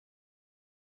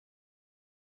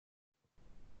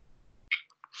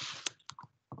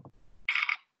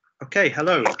Okay,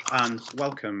 hello and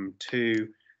welcome to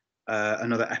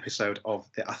another episode of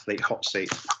the Athlete Hot Seat.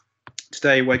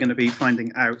 Today we're going to be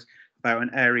finding out about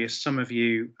an area some of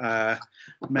you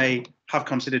may have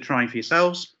considered trying for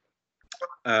yourselves,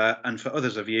 and for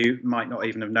others of you might not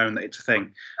even have known that it's a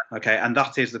thing. Okay, and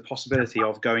that is the possibility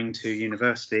of going to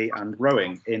university and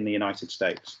rowing in the United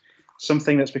States.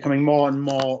 Something that's becoming more and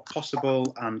more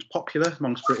possible and popular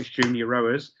amongst British junior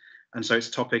rowers. And so it's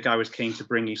a topic I was keen to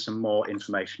bring you some more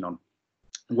information on.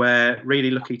 We're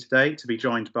really lucky today to be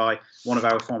joined by one of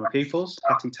our former pupils,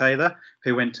 Hattie Taylor,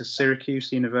 who went to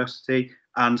Syracuse University,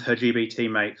 and her GB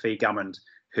teammate, Gammond,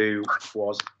 who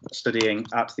was studying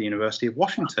at the University of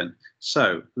Washington.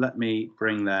 So let me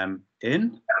bring them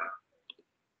in.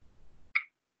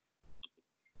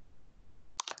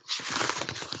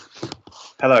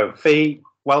 Hello, Fee,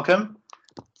 welcome.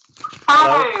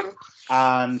 Hello.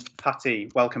 And Hattie,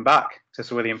 welcome back to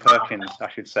Sir William Perkins, I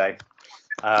should say.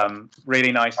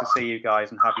 Really nice to see you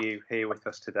guys and have you here with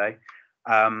us today.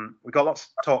 We've got lots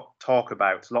to talk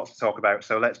about,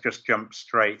 so let's just jump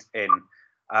straight in.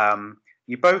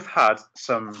 You both had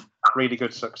some really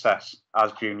good success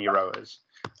as junior rowers.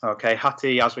 Okay,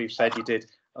 Hattie, as we've said, you did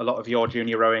a lot of your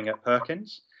junior rowing at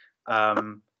Perkins,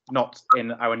 not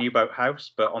in our new boat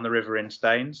house, but on the river in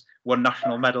Staines, won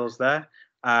national medals there.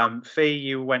 Fee,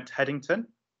 you went to Headington,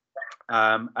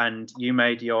 and you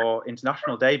made your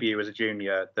international debut as a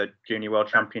junior, the Junior World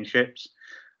Championships,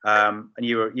 and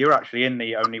you were actually in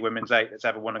the only women's 8 that's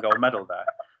ever won a gold medal there.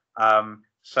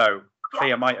 So,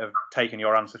 Fee, I might have taken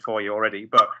your answer for you already,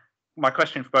 but my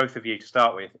question for both of you to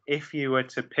start with, if you were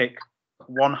to pick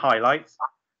one highlight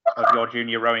of your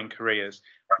junior rowing careers,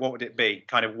 what would it be?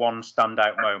 Kind of one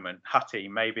standout moment. Hattie,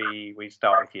 maybe we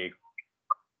start with you.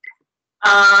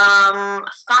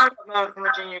 Standout moment from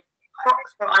a junior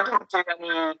Fox, but I didn't do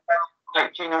any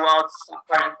like junior world stuff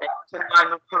or anything, so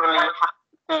mine would probably have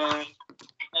to be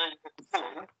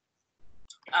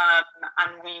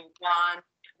and we won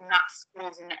Nat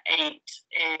Schools in 8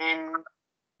 in,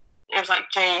 it was like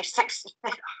J6, I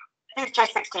think it's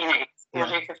J16 8 or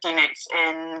J15 8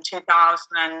 in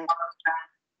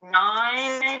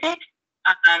 2009 maybe,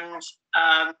 and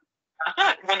I feel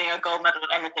like winning a gold medal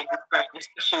at anything is great,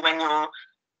 especially when you're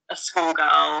a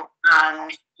schoolgirl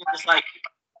and you just like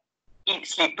eat,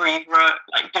 sleep, breathe, row,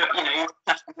 like do it, you know, you're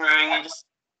obsessed with rowing. You just,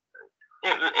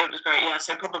 it was great. Yeah,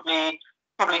 so probably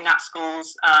Nat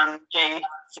Schools, J16,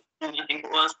 I think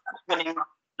it was, winning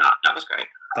that was great.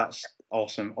 That's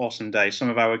awesome day. Some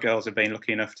of our girls have been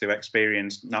lucky enough to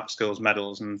experience Nat Schools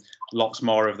medals, and lots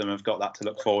more of them have got that to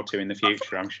look forward to in the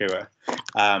future, I'm sure.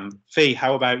 Fee,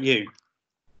 how about you?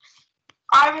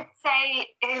 I would say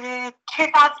in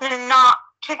 2009,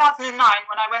 when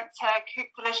I went to Coupe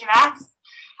de la Jeunesse,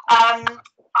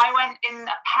 I went in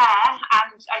a pair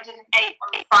and I did an 8 on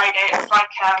Friday. It was like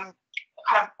kind of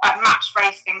match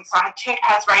racing, so I had 2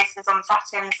 pairs races on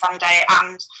Saturday and Sunday,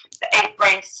 and the 8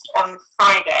 raced on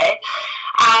Friday.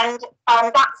 And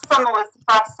that summer was the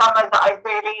first summer that I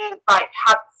really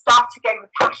had started getting the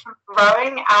passion for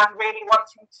rowing and really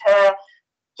wanting to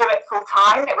do it full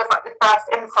time. It was like the first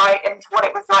insight into what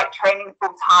it was like training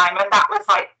full time, and that was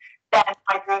like then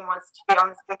my dream was to be on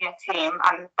the senior team,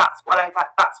 and that's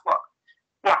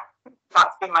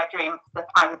been my dream for the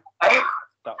time.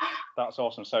 That's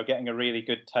awesome. So getting a really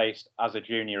good taste as a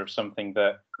junior of something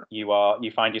that you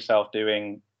find yourself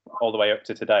doing all the way up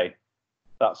to today.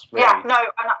 That's really... and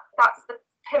that's the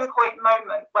pinpoint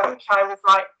moment when I was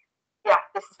like, yeah,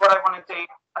 this is what I want to do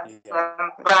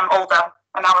when I'm older.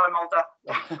 And now I'm older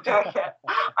doing it.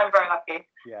 I'm very lucky.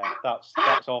 Yeah, that's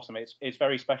awesome. It's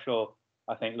very special,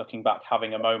 I think, looking back,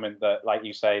 having a moment that, like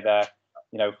you say there,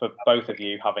 you know, for both of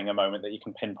you, having a moment that you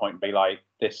can pinpoint and be like,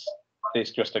 this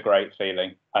just a great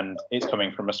feeling, and it's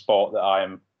coming from a sport that I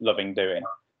am loving doing.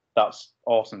 That's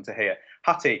awesome to hear.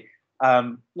 Hattie,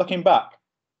 looking back,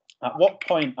 at what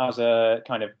point as a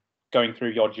kind of going through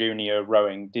your junior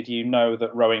rowing, did you know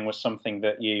that rowing was something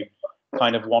that you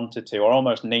kind of wanted to or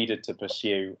almost needed to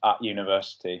pursue at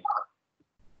university?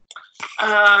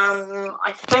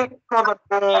 I think probably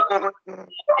it was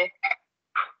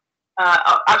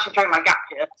actually during my gap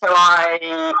year. So I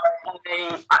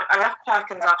left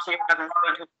Perkins after year 11 and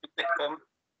went to sixth form,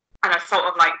 and I sort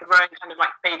of like the rowing kind of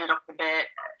like faded off a bit.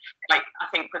 Like I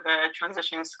think with the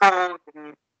transitioning schools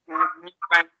and new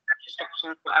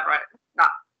restrictions, whatever,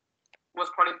 that was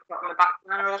probably put on the back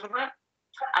burner a little bit.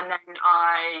 And then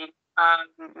I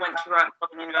went to row at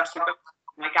Southern University for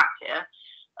my gap year,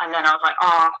 and then I was like,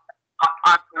 I'm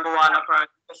number one, I've rowed,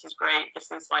 this is great, this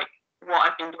is like what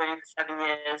I've been doing for 7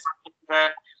 years,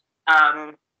 that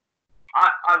I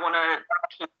want to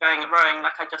keep going at rowing.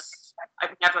 Like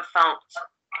I've never felt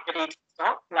ready to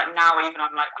stop. Like now, even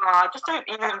I'm like, I just don't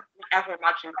even ever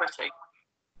imagine quitting.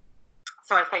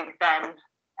 So I think then,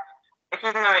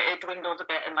 even though it dwindled a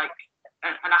bit and I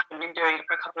haven't been doing it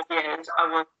for a couple of years,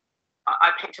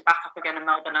 I picked it back up again in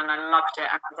Melbourne and I loved it.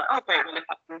 And I was like, oh great, well if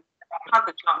I can have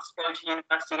the chance to go to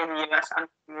university in the US and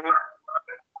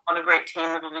on a great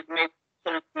team with all these amazing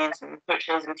facilities and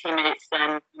coaches and teammates,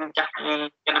 then I'm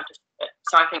definitely gonna have to do it.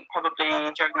 So I think probably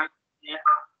during my year,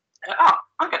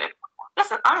 I'm gonna.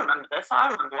 Listen, I remember this.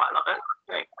 I remember why I love it.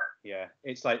 Great. Yeah,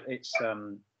 it's like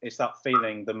it's that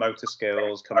feeling, the motor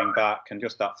skills coming back, and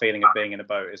just that feeling of being in a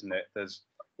boat, isn't it? There's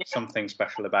something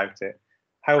special about it.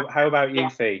 How about you,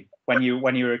 Fee? When you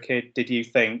were a kid, did you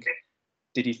think,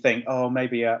 oh,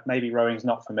 maybe rowing's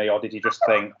not for me, or did you just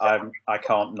think I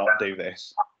can't not do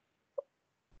this?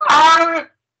 Yeah,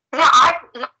 I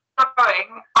love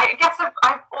rowing. I guess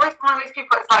I've always been one of those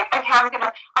people. It's like, okay, I'm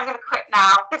gonna quit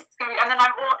now. This is gonna be, and then I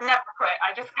will never quit.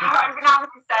 I'm now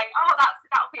saying, oh,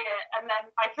 that'll be it, and then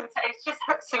I can say it just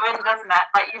hooks you in, doesn't it?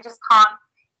 Like you just can't.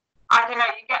 I don't know.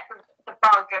 You get the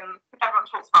bug, and everyone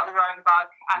talks about the rowing bug,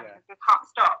 and you can't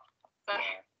stop. So.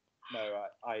 Yeah. No,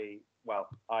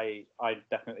 I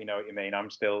definitely know what you mean. I'm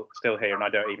still here, and I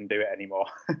don't even do it anymore.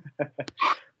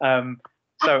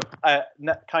 So,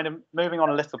 kind of moving on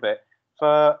a little bit,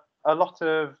 for a lot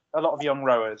of young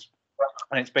rowers,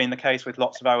 and it's been the case with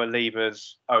lots of our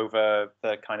leavers over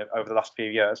the last few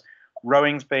years,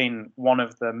 rowing's been one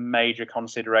of the major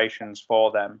considerations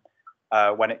for them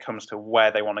when it comes to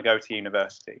where they want to go to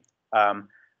university. I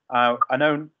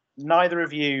know neither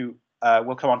of you,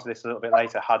 we'll come on to this a little bit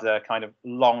later, had a kind of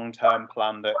long-term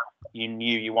plan that you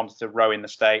knew you wanted to row in the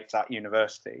States at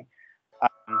university.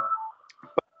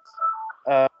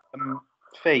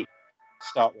 Fee, to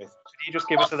start with, could you just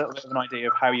give us a little bit of an idea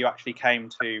of how you actually came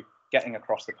to getting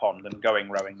across the pond and going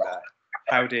rowing there?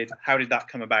 How did that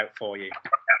come about for you?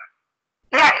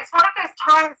 Yeah, it's one of those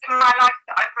times in my life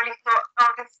that I've really thought,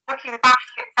 just looking back,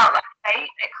 it felt like fate.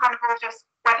 It kind of all just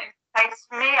went into place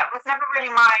for me. It was never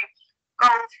really my goal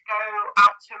to go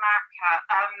out to America.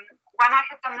 When I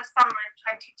had done the summer in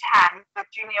 2010 with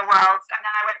Junior Worlds, and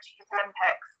then I went to Youth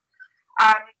Olympics,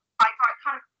 I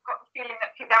kind of got the feeling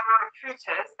that there were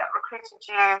recruiters that recruited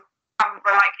you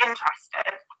were like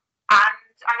interested, and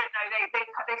I don't know,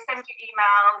 they send you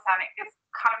emails, and it just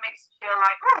kind of makes you feel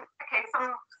like, oh, okay,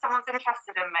 someone's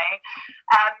interested in me.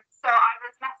 So I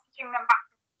was messaging them back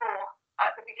and forth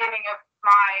at the beginning of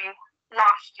my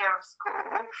last year of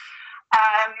school,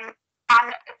 and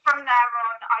from there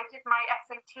on, I did my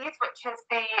SATs, which is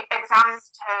the exams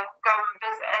to go and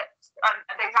visit,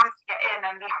 the exams to get in,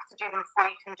 and you have to do them before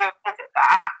you can do a visit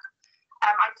there.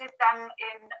 I did them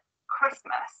in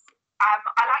Christmas.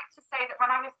 I like to say that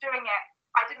when I was doing it,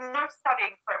 I did no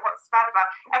studying for it whatsoever.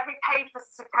 Every page was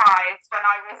a surprise when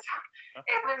I was.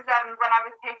 It was when I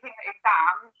was taking the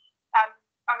exam.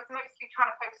 I was mostly trying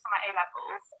to focus on my A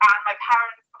levels, and my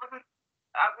parents.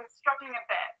 I was struggling a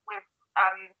bit with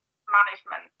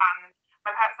management, and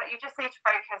my parents were like, you just need to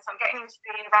focus on getting into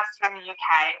the university in the UK.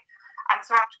 And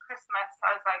so after Christmas,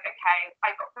 I was like, okay,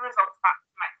 I got the results back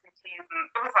from my SATs, and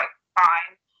it was like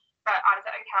fine. But I was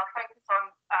like, okay, I'll focus on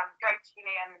going to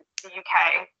uni in the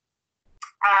UK.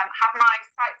 Have my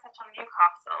sights set on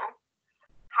Newcastle.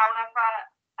 However,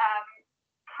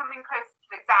 coming close to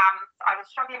the exams, I was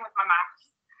struggling with my maths.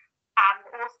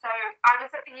 And also, I was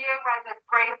at the year where the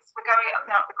grades were going up,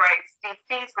 not the grades, the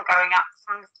fees were going up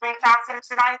from 3,000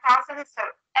 to 9,000. So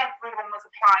everyone was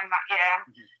applying that year.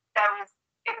 Mm-hmm.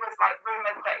 It was like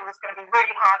rumoured that it was going to be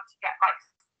really hard to get, like,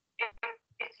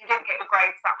 if you didn't get your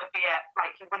grades, that would be it.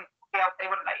 Like, they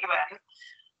wouldn't let you in.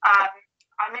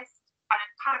 I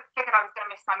kind of figured I was going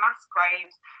to miss my maths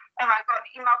grade. And I got an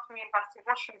email from the University of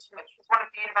Washington, which was one of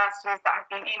the universities that had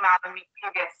been emailing me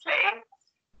previously.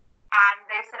 And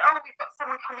they said, oh, we've got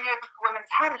someone coming over for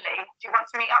Women's Henley. Do you want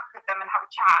to meet up with them and have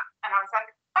a chat? And I was like,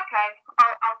 okay,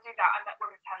 I'll do that. I met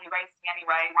Women's Henley racing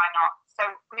anyway. Why not? So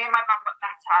me and my mum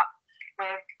met up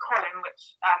with Colin,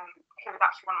 which he was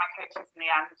actually one of my coaches in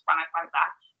the end when I went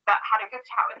there. But had a good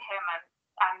chat with him,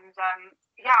 and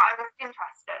yeah, I was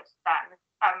interested then.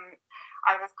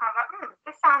 I was kind of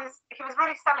like, he was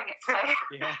really selling it to me.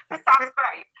 Yeah. This sounds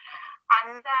great.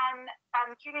 And then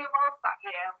Junior Worlds that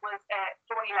year was at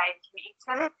Dorney Lake in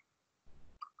Eton,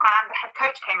 and the head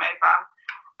coach came over,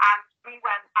 and we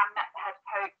went and met the head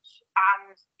coach,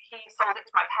 and he sold it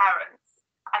to my parents,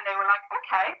 and they were like,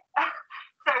 okay.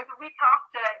 So the week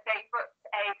after, they booked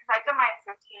because I'd done my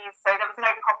SATs, so there was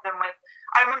no problem with.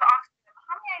 I remember asking them,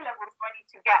 how many A levels do I need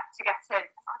to get in?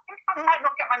 I think I might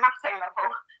not get my maths A level.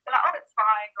 They're like, oh, it's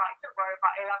fine. Like, don't worry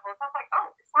about A levels. I was like,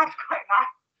 oh, it sounds quite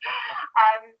nice.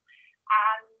 And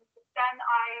then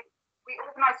I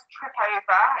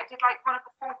did like one of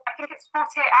the I think it's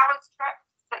 48 hours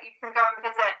trips that you can go and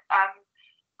visit. And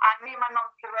me and my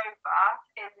mum flew over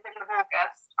in the middle of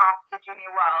August after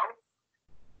Junior Worlds.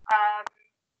 And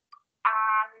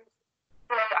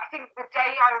I think the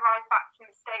day I arrived back from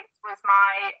the States was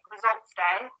my results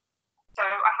day. So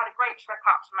I had a great trip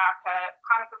out to America,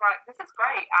 kind of was like, this is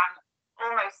great, and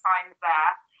almost signed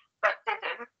there, but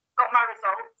didn't. Got my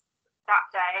results that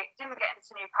day, didn't get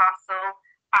into Newcastle,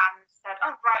 and said,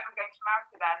 oh, right, I'm going to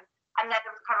America then. And then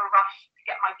there was kind of a rush to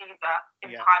get my visa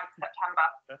in time for September.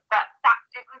 But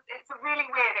it's really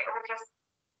weird. It all just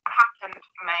happened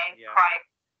for me quite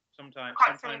Sometimes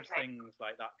things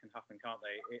like that can happen, can't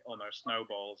they? It almost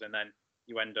snowballs, and then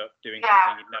you end up doing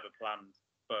something you'd never planned,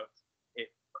 but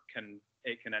it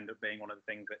can end up being one of the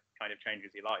things that kind of changes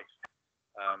your life.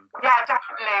 Yeah,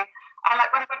 definitely. And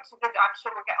like when I went to visit, I'm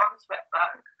sure we'll get onto it,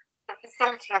 but the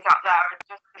facilities out there are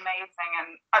just amazing,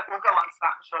 and we'll go on to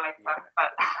that, I'm sure, later.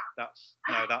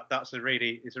 Yeah. But that's a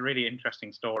really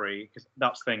interesting story, because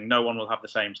that's the thing. No one will have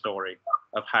the same story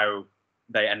of how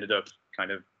they ended up kind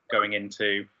of going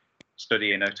into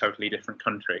study in a totally different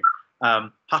country.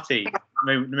 Hattie,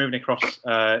 moving across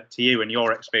to you and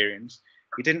your experience,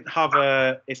 you didn't have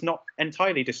it's not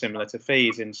entirely dissimilar to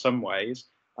Fee's in some ways,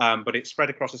 but it's spread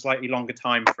across a slightly longer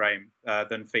time frame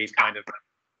than Fee's kind of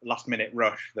last minute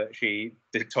rush that she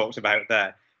talked about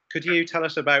there. Could you tell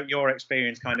us about your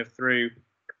experience kind of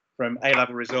from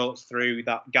A-level results through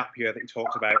that gap year that you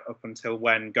talked about up until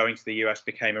when going to the US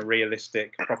became a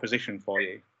realistic proposition for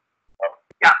you?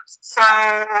 Yeah, so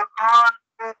I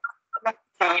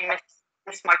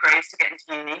missed my grades to get into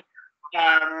uni.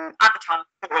 At the time,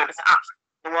 I thought it was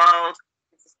absolutely the world.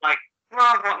 It's just like,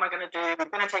 well, what am I going to do? I'm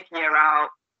going to take a year out,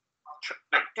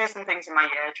 do some things in my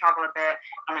year, travel a bit,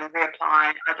 and then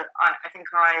reapply. I think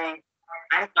I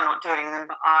ended up not doing them,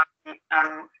 but I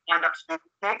signed up to do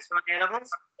gigs for my A-levels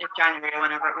in January or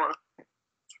whenever it was.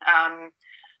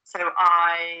 So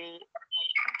I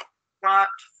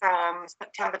worked from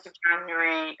September to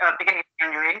January, beginning of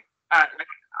January. I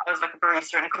was like a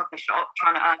barista in a coffee shop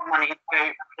trying to earn money to go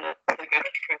to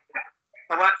trip.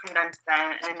 I worked from then to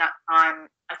then, and in that time,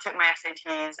 I took my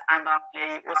SATs and I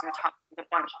was in touch with a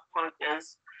bunch of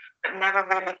colleges, but never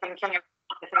really thinking of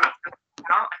the things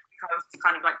out. I think I was just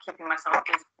kind of like keeping myself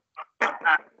busy,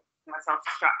 myself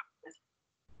distracted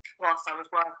whilst I was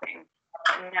working.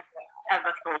 I never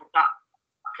ever thought that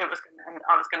I was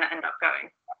going to end up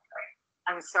going.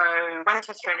 And so went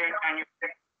to Australia in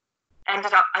January.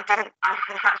 Ended up, I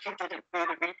actually didn't do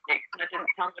the retake, and I didn't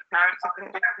tell my parents I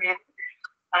couldn't do the retake.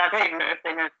 And I don't even know if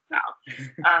they know now.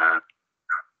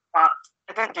 But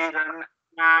I didn't do them,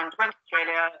 and went to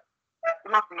Australia,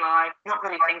 loving life, not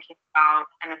really thinking about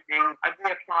anything. I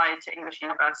reapplied to English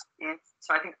universities,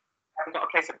 so I think I got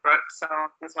a place at Brooks. So I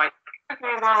was like,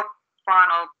 okay, well, fine,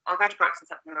 I'll go to Brooks in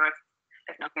September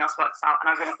if nothing else works out.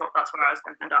 And I really thought that's where I was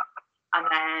going to end up. And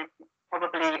then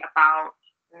probably about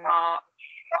March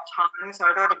time, so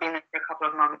I'd already been there for a couple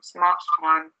of months. March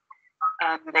time,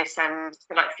 they send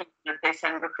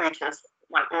recruiters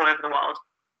like all over the world.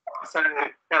 So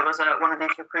there was one of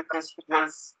these recruiters who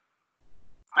was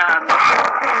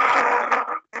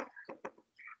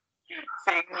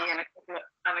seeing me and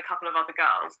a couple of other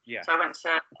girls. Yeah. So I went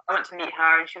to meet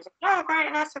her, and she was like, "Oh,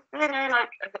 great, nice,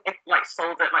 like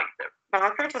sold it. Like the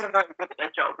recruiters are very good at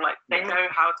their job. Like they know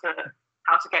how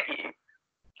to get you."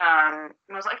 And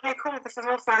I was like, okay, cool, this is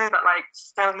awesome, but like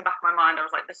still in the back of my mind, I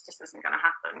was like, this just isn't going to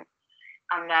happen.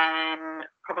 And then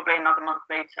probably another month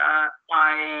later,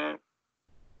 I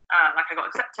got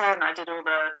accepted, and I did all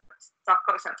the stuff,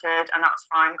 got accepted, and that was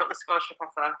fine, got the scholarship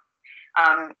offer.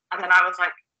 And then I was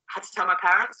like, had to tell my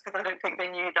parents, because I don't think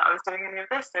they knew that I was doing any of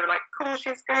this. They were like, cool,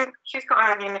 she's got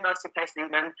her own university place in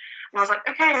England. And I was like,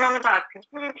 okay, Mum and Dad, can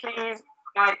you please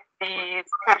write these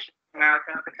questions in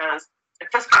America, because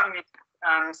they've just given me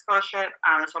scholarship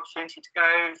and this opportunity to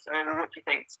go, so what do you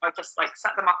think? So I just like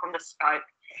set them up on this Skype,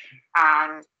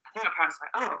 and I think my parents were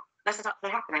like, oh, this is actually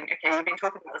happening. Okay, you've been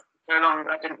talking about this for so long,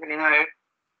 but I didn't really know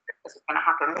this was going to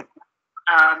happen.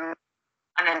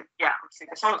 And then obviously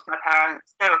I sold it to my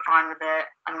parents, they were fine with it,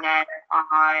 and then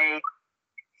I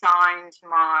signed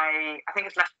I think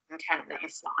it's letter of intent that you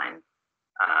sign.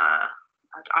 I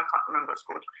can't remember what it's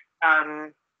called.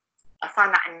 I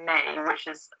signed that in May, which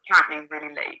is apparently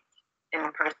really late in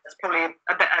the process, probably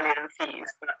a bit earlier than Fee's,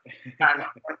 but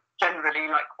generally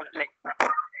like quite late.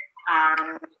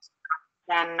 And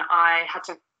then I had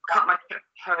to cut my trip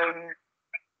home.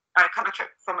 I cut my trip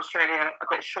from Australia a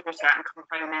bit shorter and come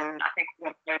home in, I think I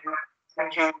went home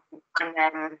in June, and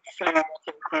then flew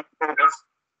to August.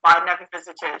 But I never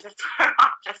visited, so I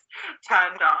just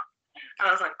turned up. And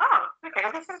I was like, oh,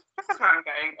 okay, this is where I'm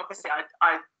going. Obviously,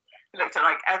 I looked at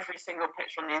like every single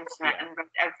picture on the internet and read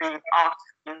every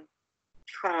article and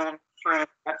trawled through the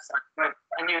website.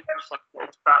 I knew it was like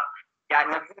good, but yeah,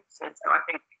 I never visited. So I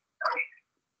think,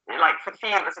 like, for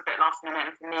Fee, it was a bit last minute,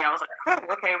 and for me, I was like,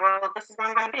 oh, okay, well, this is where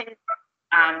I'm going to be.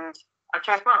 And I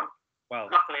chose well. Well,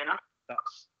 luckily enough.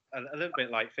 That's a little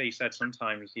bit like Fee said,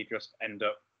 sometimes you just end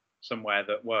up somewhere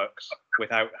that works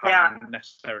without having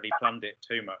necessarily planned it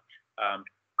too much.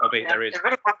 Albeit there is.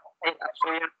 Really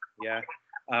actually, yeah.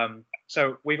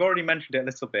 So we've already mentioned it a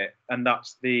little bit, and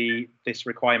that's this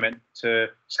requirement to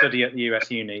study at the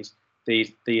US unis,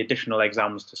 the additional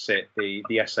exams to sit, the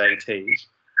SATs.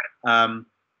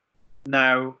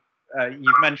 Now,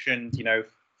 you've mentioned,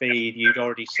 Fee, you'd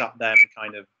already sat them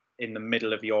kind of in the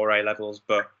middle of your A levels,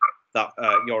 but that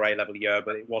your A level year,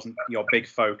 but it wasn't your big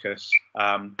focus.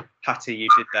 Hattie, you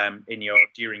did them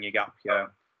during your gap year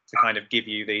to kind of give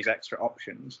you these extra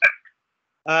options.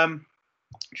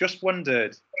 Just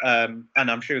wondered, and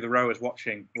I'm sure the rowers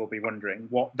watching will be wondering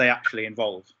what they actually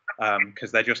involve,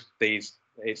 because they're just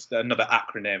it's another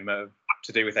acronym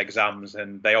to do with exams,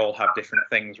 and they all have different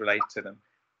things related to them.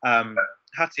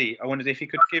 Hattie, I wondered if you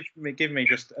could give me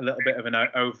just a little bit of an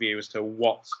overview as to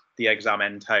what the exam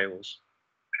entails.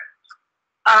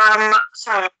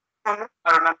 So I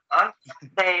remember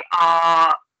they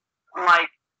are like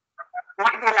the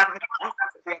 11th class.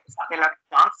 It's like the 11th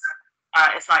class.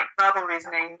 It's like verbal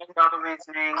reasoning, non-verbal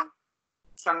reasoning,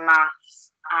 some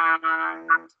maths, and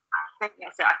I think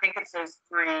that's it. I think it's those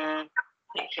 3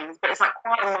 sections, but it's like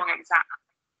quite a long exam.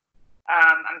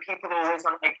 And people always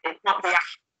are like, it's not the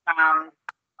actual exam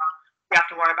you have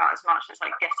to worry about as much as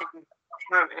like getting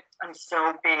through it and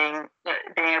still being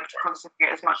able to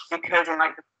concentrate as much as you could in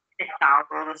like the 5th hour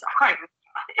or this.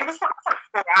 It was like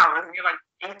 4 hours, and you're like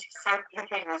 18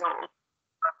 years old.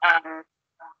 I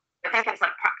think it's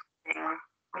like practicing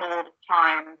more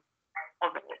time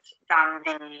of it than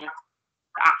the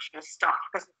actual stuff,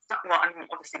 because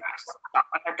obviously stuff,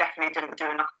 like I definitely didn't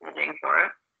do enough reading for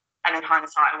it, and in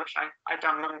hindsight I wish I'd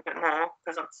done a little bit more,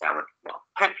 because obviously I would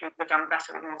hopefully have done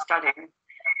better with more studying.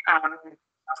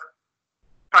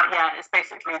 But yeah, it's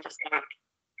basically just like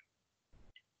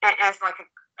it is like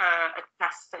a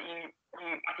test that you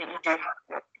I think you do have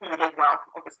to do well,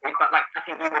 obviously, but like I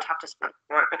think you would have to study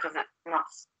for it, because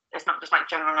it's not just like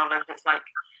general knowledge. It's like,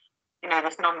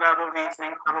 this non-verbal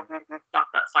reasoning, probably stuff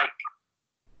that's like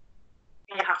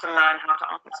you have to learn how to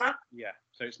answer. Yeah,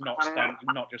 so it's not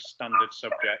just standard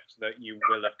subjects that you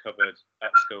will have covered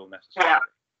at school necessarily.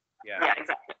 Yeah,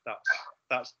 exactly.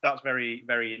 That's very,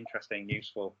 very interesting,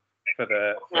 useful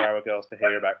for our girls to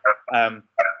hear about.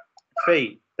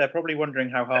 Fee, they're probably wondering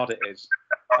how hard it is.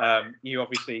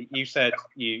 You said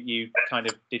you kind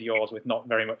of did yours with not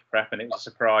very much prep, and it was a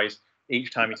surprise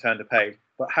each time you turned a page.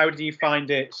 But how do you find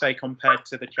it, say, compared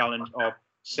to the challenge of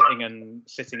sitting an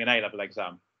A-level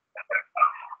exam?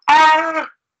 Well,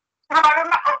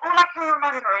 all I can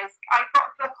remember is I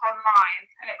got a book online,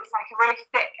 and it was like a really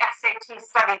thick SAT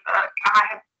study book, and I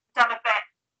had done a bit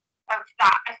of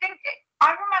that.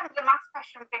 I remember the maths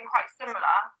question being quite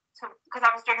similar to, because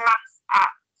I was doing maths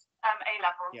at A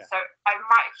level, so I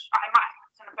might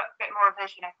have done a bit more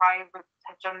revision if I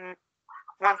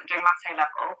wasn't doing maths A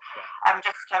level,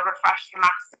 just to refresh the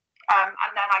maths.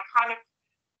 And then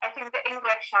I think the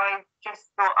English, I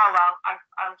just thought, oh well,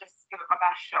 I'll just give it my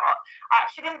best shot. I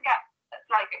actually didn't get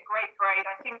like a great grade.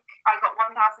 I think I got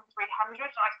 1,300, and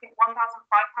I think 1,500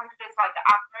 is like the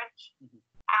average. Mm-hmm.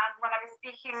 And when I was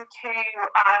speaking to,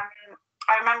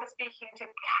 I remember speaking to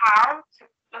Cal to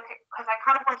look at, because I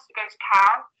kind of wanted to go to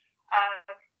Cal.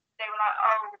 They were like,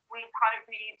 oh, we kind of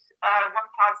need 1,800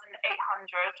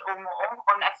 or more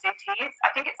on SATs. I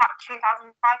think it's at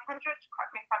 2,500.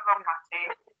 Correct me if I'm wrong, Hattie.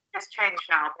 It's changed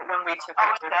now, but when we took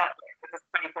it, it was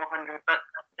 2,400, but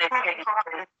they've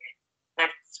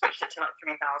switched it to like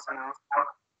 3,000 now.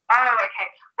 Oh, okay.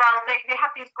 Well, they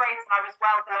had these grades, and I was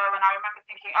well below, and I remember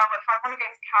thinking, oh, if I want to go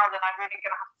to Cal, then I'm really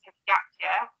going to have to take a gap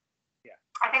year. Yeah.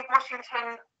 I think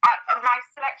Washington, my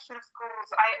selection of schools,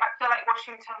 I feel like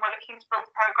Washington were looking to build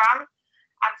a program,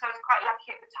 and so I was quite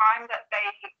lucky at the time that they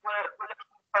were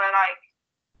looking for like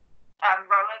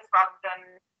rollers rather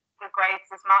than the grades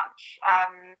as much,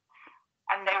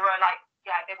 and they were like,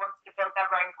 they wanted to build their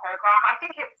own program. I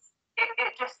think it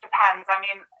just depends. I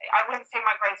mean, I wouldn't say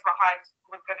my grades were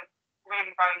going to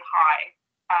really very high.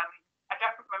 I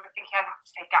definitely remember thinking I'd have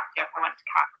to take gap year if I went to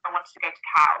Cal. I wanted to go to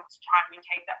Cal to try and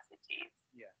retake that cities.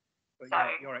 Yeah, but so,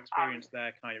 your experience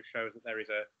there kind of shows that there's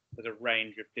a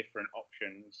range of different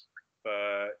options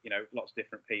for lots of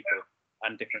different people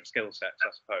and different skill sets,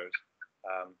 I suppose.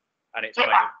 and it's I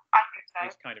think so.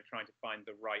 it's kind of trying to find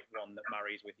the right one that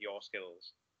marries with your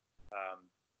skills.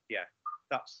 Yeah,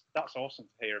 that's awesome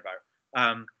to hear about.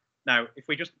 Now, if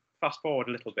we just fast forward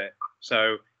a little bit,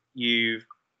 so you've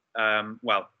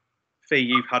Fee,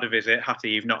 you've had a visit. Hattie,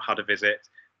 you've not had a visit,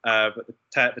 but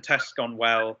the test's gone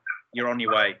well. You're on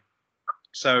your way.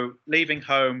 So leaving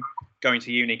home, going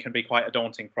to uni can be quite a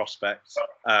daunting prospect.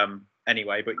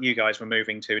 Anyway, but you guys were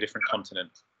moving to a different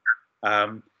continent.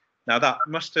 Now that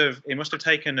must have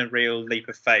taken a real leap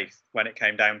of faith when it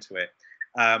came down to it.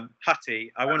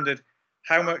 Hattie, I wondered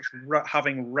how much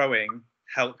having rowing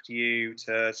helped you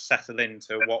to settle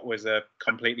into what was a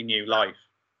completely new life.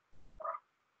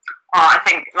 I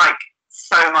think like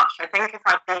so much. I think if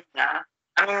I'd been there,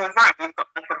 I mean, with rowing, we've got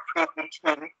like a pretty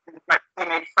team. Like we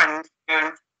made friends.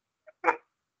 You're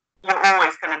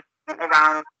always going to be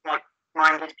around like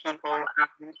minded people, and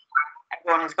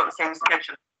everyone has got the same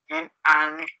schedule. And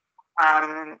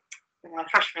in my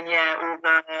freshman year,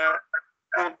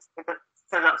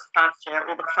 so that's first year,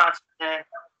 all the first year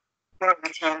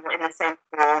rowing team were in the same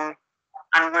dorm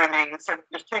and rooming. So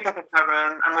there's 2 people per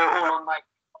room, and we were all on like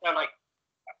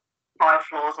 5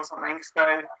 floors or something.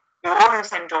 So we were all in the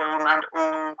same dorm and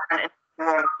in the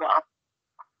room as well.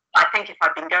 I think if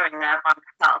I'd been going there by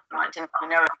myself and I didn't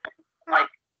really know like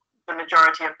the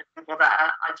majority of the people there,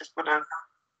 I just would have,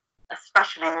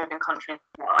 especially moving countries,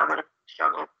 I would have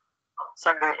struggled.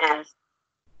 So it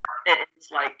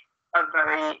is like a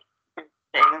very good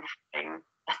thing having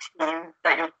a team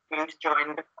that you're going to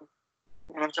join because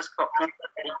you've just got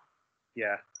people.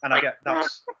 Yeah, and I get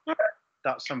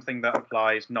that's something that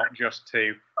applies not just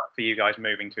for you guys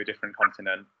moving to a different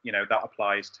continent. You know, that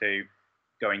applies to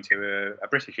going to a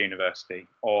British university,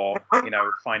 or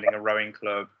finding a rowing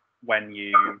club when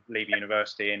you leave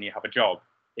university and you have a job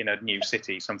in a new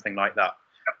city, something like that.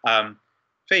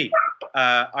 Fee,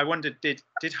 I wondered, did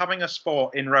having a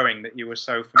sport in rowing that you were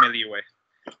so familiar with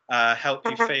help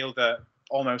you feel that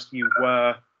almost you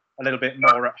were a little bit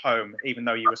more at home, even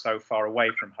though you were so far away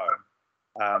from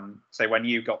home, say when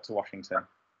you got to Washington?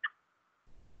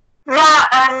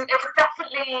 Yeah, it was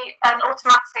definitely an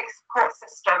automatic support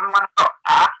system when I got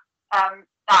there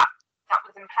that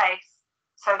was in place.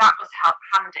 So that was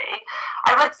handy.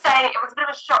 I would say it was a bit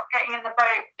of a shock getting in the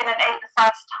boat in an 8 the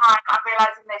first time and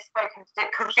realising they spoke a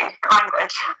completely different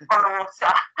language on the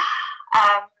water.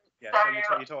 So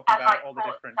you're talking about like, all the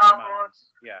different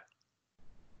commands. Yeah.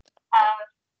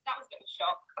 That was a bit of a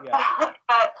shock. Yeah.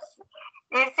 But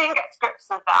you soon get to grips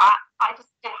with that. I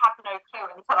just did have no clue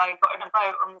until I got in a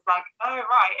boat and was like, oh,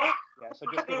 right. Yeah, so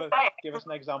just give us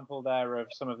an example there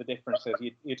of some of the differences.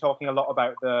 You're talking a lot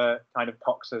about the kind of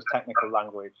Cox's technical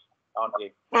language, aren't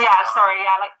you? Yeah, sorry,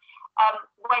 yeah. Like,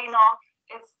 way north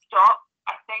is stop,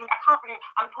 I think. I can't really,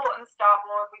 and port and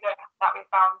starboard, we don't have that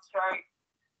with bound stroke.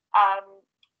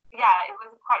 Yeah, it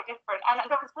was quite different. And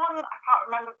there was one, I can't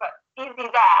remember, but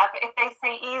easy there. But if they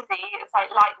say easy, it's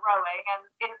like light rowing. And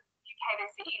in the UK,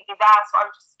 they say easy there. So I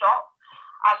would just stop.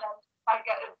 And then I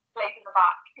get a blade in the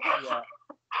back. Yeah.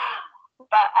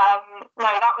 But no,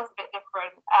 that was a bit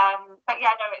different. But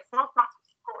yeah, no, it's an automatic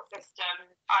support system.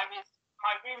 My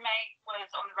roommate was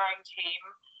on the rowing team.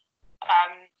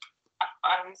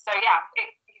 So yeah,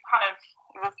 it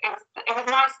was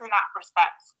nice in that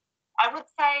respect. I would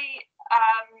say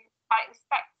I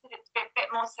expected it to be a bit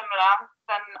more similar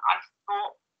than I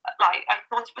thought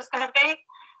it was going to be.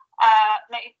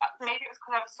 Maybe it was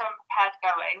because I was so unprepared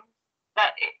going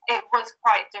that it was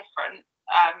quite different.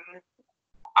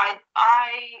 I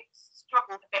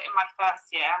struggled a bit in my first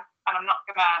year, and I'm not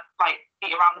gonna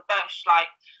beat around the bush.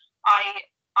 Like I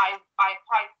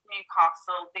applied for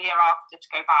Newcastle the year after to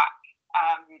go back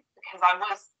because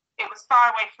it was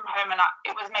far away from home, and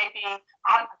it was maybe I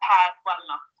hadn't prepared well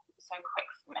enough. It was so quick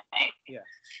for me. Yeah.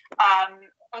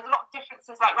 There was a lot of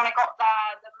differences. Like when I got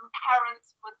there, the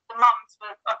mums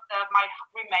of my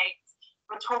roommates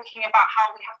were talking about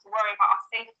how we have to worry about our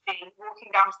safety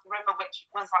walking down to the river, which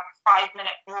was like a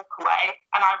 5-minute walk away.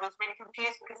 And I was really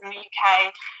confused because in the UK,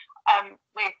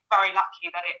 we're very lucky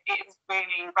that it is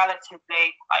really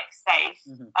relatively safe.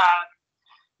 Mm-hmm.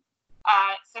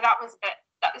 So that was a bit.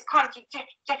 That was kind of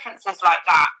differences like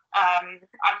that. I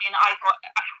mean, I got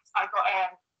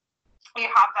you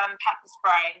have pepper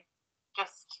spray.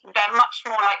 Just they're much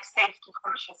more safety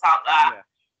conscious out there. Yeah.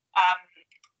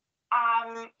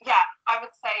 I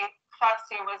would say first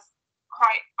year was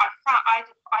quite. I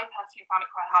personally found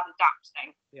it quite hard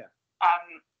adapting. Yeah.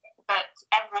 But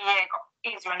every year got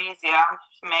easier and easier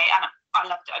for me, and I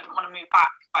loved it. I didn't want to move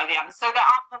back by the end. So there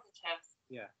are positives.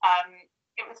 Yeah.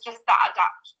 It was just that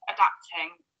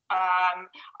adapting.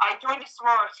 I joined a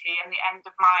sorority in the end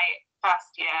of my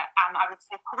first year, and I would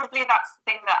say probably that's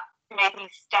the thing that made me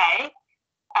stay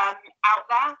out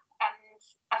there. And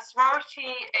a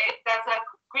sorority, there's a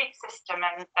Greek system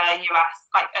in the US,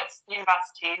 like at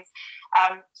universities.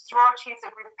 Sororities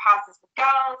are a group of houses with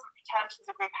girls, and fraternities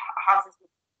are a group of houses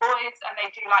with boys, and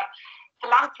they do like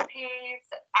philanthropies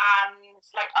and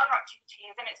like other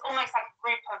activities, and it's almost like a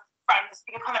group of friends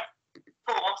that you kind of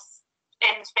force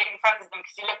into being friends with them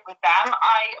because you live with them.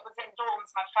 I was in dorms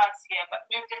my first year, but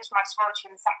moved into my sorority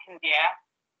in the second year.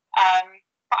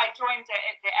 But I joined it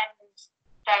at the end.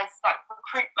 There's like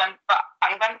recruitment, but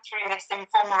I went through this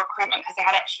informal recruitment because they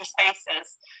had extra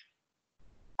spaces.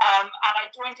 And I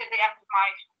joined at the end of my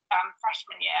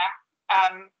freshman year.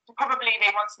 Probably they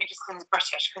wanted me just because I was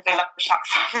British, because they love British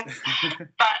accents.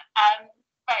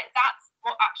 but that's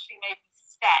what actually made me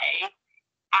stay.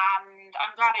 And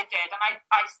I'm glad I did. And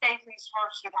I stayed in the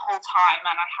sorority the whole time,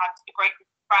 and I had a great group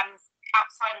of friends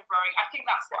outside of rowing. I think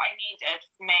that's what I needed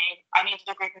for me. I needed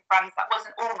a group of friends that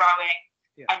wasn't all rowing.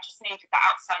 Yeah. I just needed that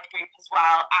outside group as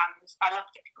well, and I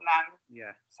loved it from them.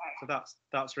 Yeah. So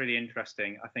that's really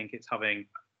interesting. I think it's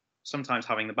sometimes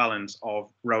having the balance of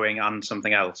rowing and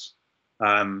something else.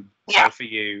 So for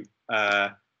you,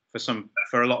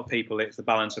 for a lot of people, it's the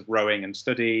balance of rowing and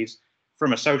studies.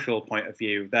 From a social point of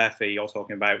view, therefore, you're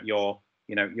talking about your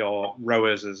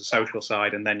rowers as a social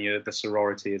side, and then the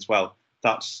sorority as well.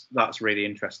 That's really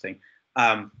interesting.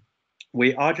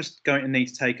 We are just going to need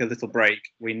to take a little break.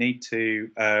 We need to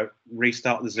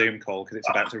restart the Zoom call because it's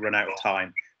about to run out of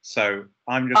time. So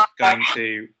I'm just going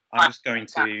to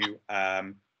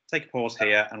take a pause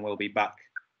here, and we'll be back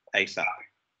ASAP.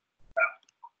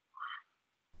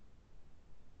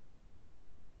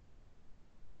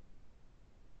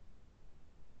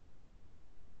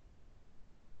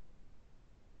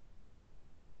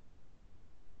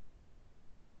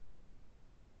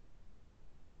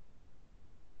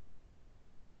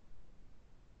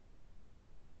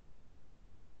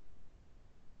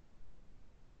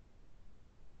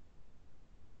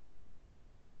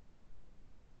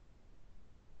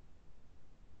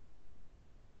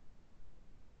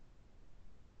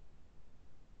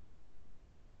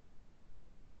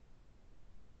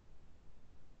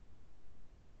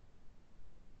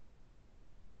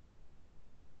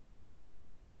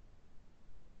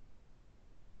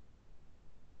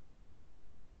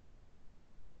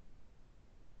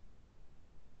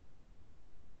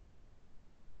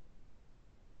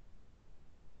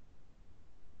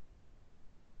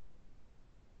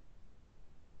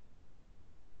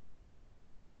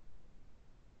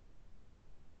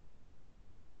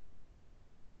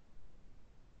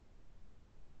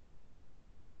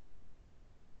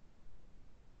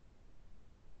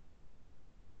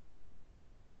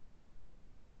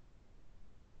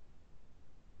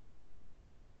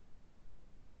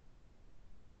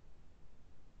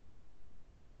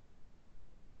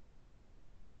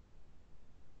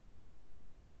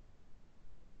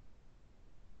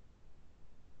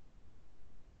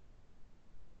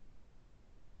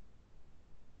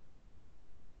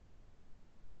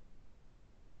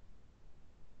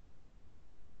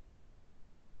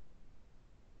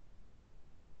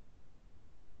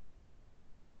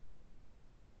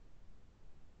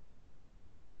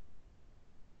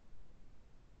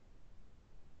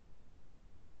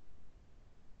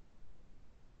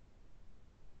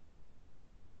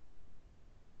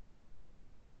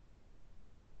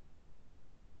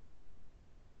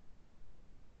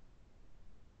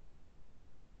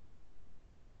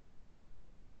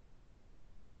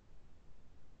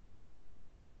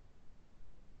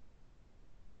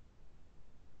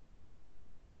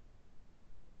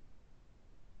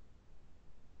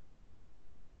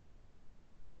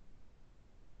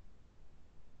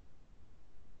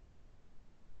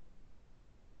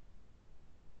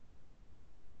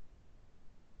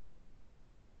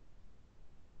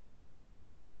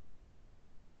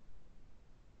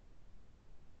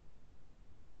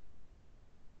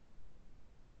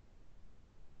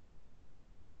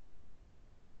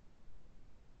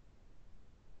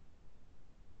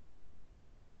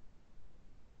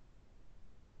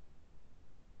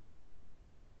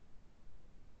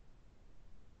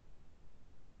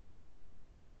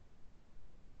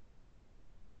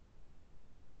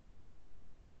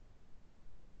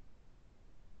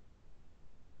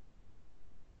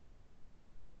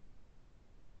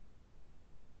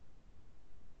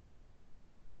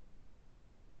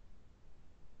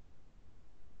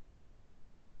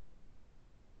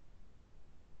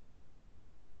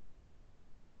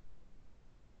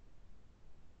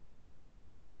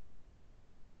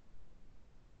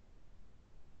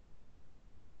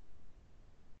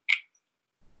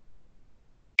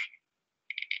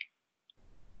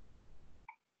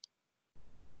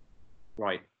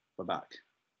 Right, we're back.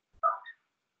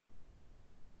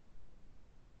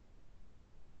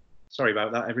 Sorry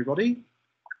about that, everybody.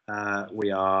 We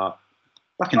are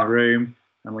back in the room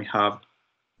and we have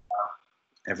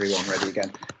everyone ready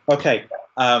again. Okay,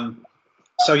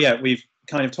 so yeah, we've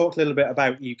kind of talked a little bit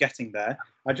about you getting there.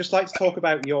 I'd just like to talk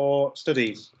about your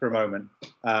studies for a moment,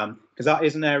 because that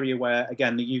is an area where,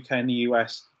 again, the UK and the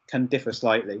US can differ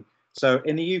slightly. So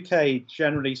in the UK,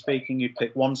 generally speaking, you'd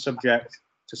pick one subject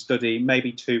to study,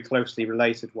 maybe two closely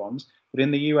related ones. But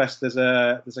in the US, there's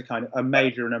a kind of a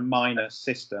major and a minor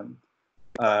system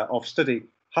of study.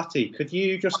 Hattie, could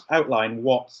you just outline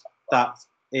what that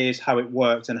is, how it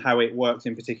worked, and how it worked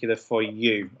in particular for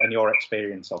you and your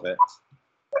experience of it?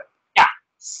 Yeah.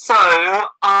 So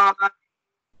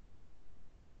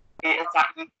is that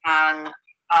you can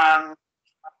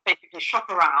basically shop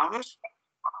around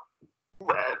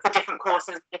for different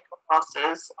courses, different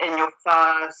classes in your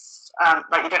first,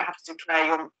 like you don't have to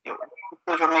declare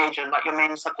your major, like your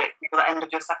main subject, until the end of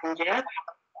your second year.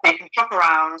 So you can shop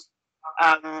around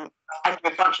and do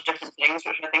a bunch of different things,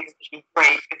 which I think is actually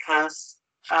great because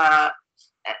what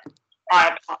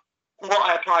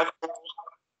I applied for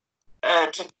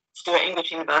to do at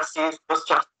English universities was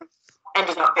just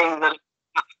ended up being the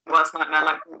worst nightmare,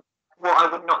 like what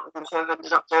I would not want to have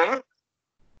ended up doing.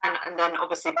 And then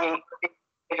obviously being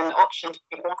given the option to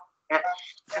pick one and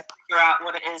figure out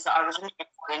what it is that I was interested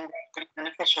in was really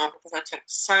beneficial, because I took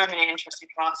so many interesting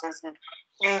classes and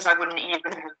things I wouldn't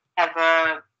even have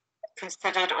ever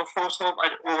considered or thought of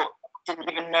or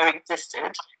didn't even know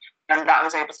existed, and that I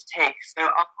was able to take. So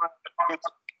I was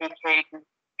taking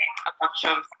a bunch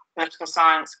of political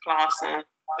science classes,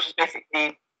 which is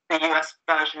basically the US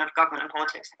version of government and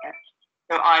politics here.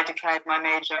 So I declared my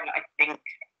major, I think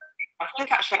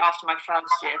actually after my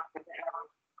first year,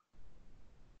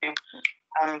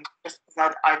 just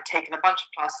because I'd taken a bunch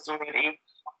of classes already,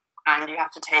 and you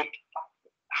have to take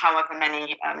however many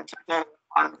requirements for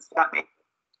that major.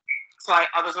 So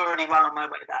I was already well on my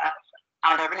way there,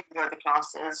 and I really enjoyed the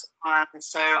classes, and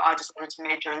so I decided to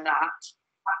major in that.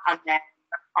 And then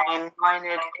I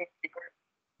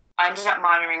ended up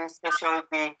minoring in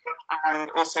sociology and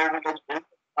also religion.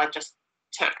 I just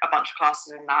took a bunch of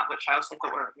classes in that, which I also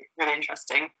thought were really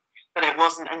interesting. But it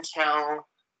wasn't until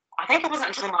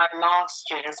my last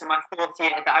year, so my fourth year,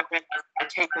 that I realised I'd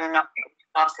taken enough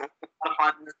classes to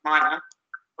qualify as a minor. I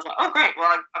was like, oh great, well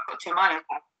I've got 2 minor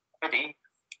classes already.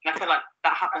 And I feel like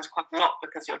that happens quite a lot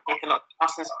because you'll take a lot of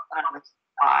classes. And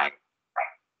I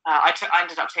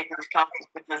ended up taking these classes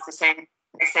because the same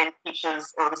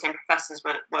teachers or the same professors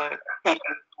were teaching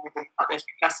about those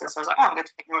professors. So I was like, oh, I'm going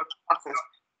to take more classes.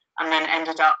 And then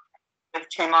ended up with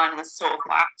 2 minors sort of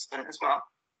by accident as well.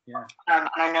 Yeah. And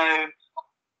I know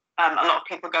a lot of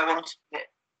people go into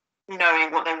it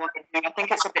knowing what they want to do. I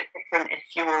think it's a bit different if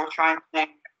you're trying to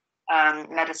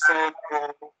do medicine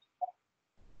or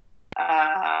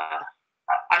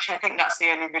actually I think that's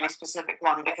the only really specific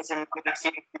one, because in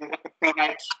university you can look at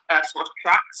pre-med sort of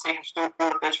track, so you have to do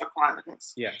all of those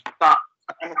requirements. Yeah. But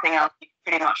anything else, you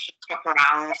pretty much just shop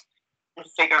around and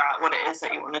figure out what it is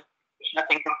that you want to do, which I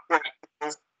think is great,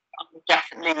 because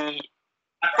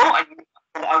I thought I knew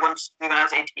what I wanted to do when I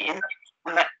was 18,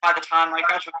 and that by the time I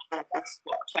graduated I was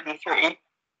 23, and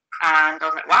I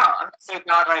was like, wow, I'm so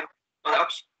glad I got the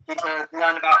opportunity to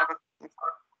learn about other things.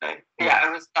 So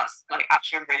yeah, that's like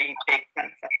actually a really big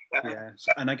benefit. Yeah,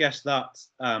 and I guess that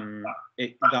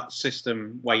that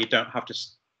system where you don't have to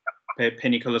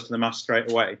pin your colours to the mast straight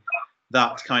away,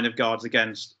 that kind of guards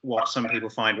against what some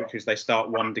people find, which is they start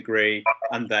one degree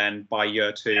and then by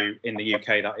year 2 in the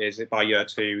UK, that is, by year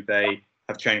 2 they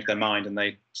have changed their mind and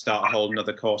they start a whole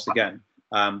another course again.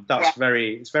 It's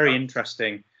very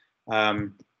interesting.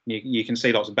 You can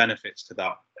see lots of benefits to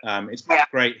that. It's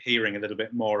great hearing a little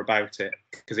bit more about it,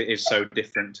 because it is so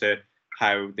different to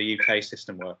how the UK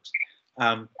system works.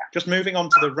 Just moving on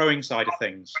to the rowing side of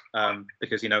things,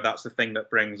 because that's the thing that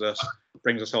brings us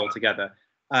all together.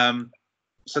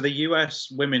 So the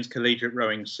US women's collegiate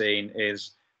rowing scene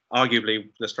is arguably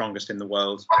the strongest in the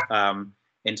world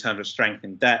in terms of strength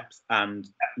and depth and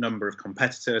number of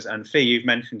competitors. And Fee, you've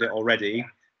mentioned it already,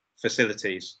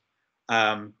 facilities.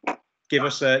 Give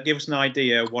us an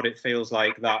idea what it feels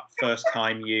like that first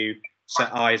time you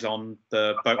set eyes on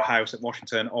the boathouse at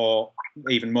Washington, or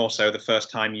even more so the first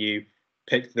time you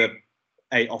pick the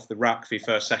 8 off the rack for your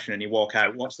first session and you walk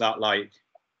out. What's that like?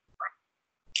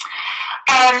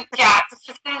 Yeah, the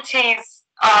facilities,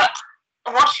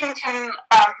 Washington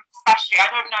especially, I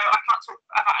don't know, I can't talk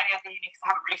about any other unis, I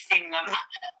haven't really seen them,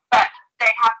 but they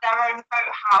have their own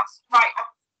boathouse right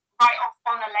off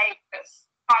on a lake that's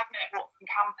 5-minute walk from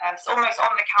campus, almost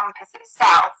on the campus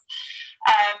itself.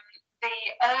 The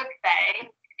erg bay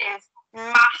is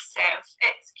massive.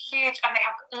 It's huge, and they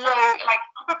have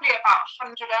probably about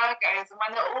 100 ergos, and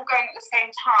when they're all going at the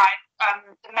same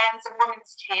time, the men's and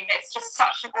women's team, it's just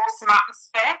such an awesome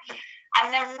atmosphere. And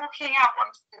then walking out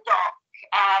onto the dock,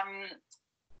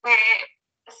 we're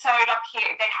so lucky.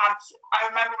 I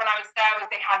remember when I was there,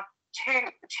 they had three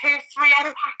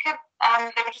MPACA.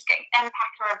 They were just getting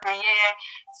MPACA every year.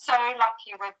 So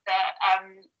lucky with the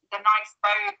nice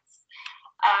boats.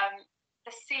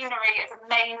 The scenery is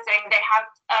amazing. They had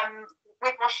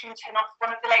with Washington, off one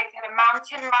of the lakes, they had a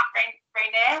mountain, Mount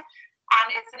Rainier, and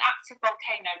it's an active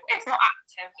volcano. It's not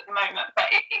active at the moment, but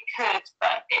it could,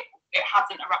 but it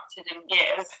hasn't erupted in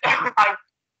years. Like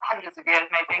hundreds of years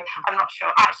maybe, I'm not sure.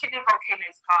 Actually, the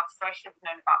volcano's passed, so I should have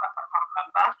known about that, but I can't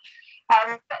remember.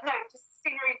 But no, just the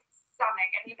scenery is stunning,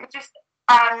 and you could just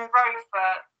row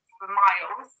for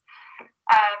miles.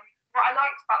 What I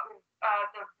liked about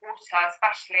the water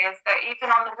especially is that even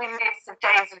on the windiest of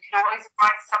days, we could always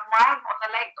find somewhere on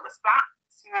the lake that was flat,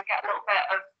 so you would get a little bit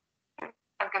of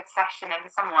a good session in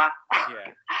somewhere.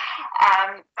 Yeah.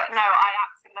 But no, I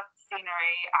absolutely love the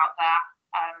scenery out there.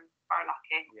 Very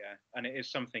lucky. Yeah, and it is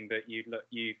something that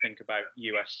you think about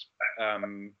US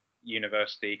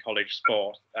university college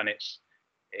sport, and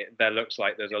there looks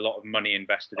like there's a lot of money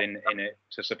invested in it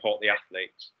to support the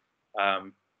athletes.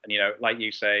 And like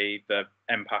you say, the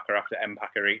MPACA after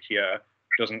MPACA each year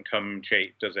doesn't come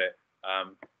cheap, does it?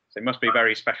 So it must be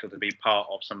very special to be part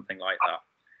of something like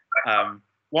that.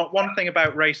 One thing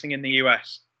about racing in the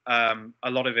US, a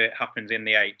lot of it happens in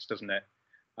the eights, doesn't it?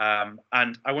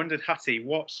 And I wondered, Hattie,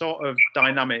 what sort of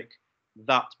dynamic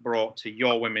that brought to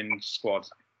your women's squad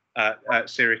at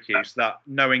Syracuse, that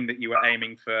knowing that you were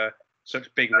aiming for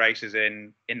such big races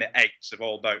in the eights of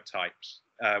all boat types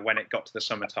when it got to the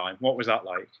summertime. What was that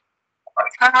like?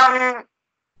 I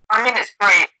mean, it's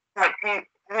great. Like we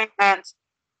would,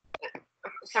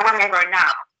 so when we row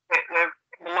now, we're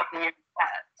a lot more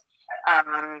prepared.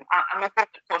 And we think,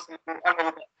 of course, we were a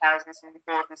little bit pairs and some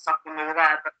boards and stuff when we were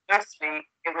there, but mostly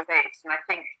it was eights. And I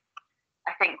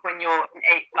think when you're in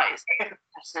eight, like it's different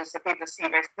competitors, so people see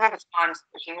racing all the time,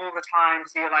 pushing all the time,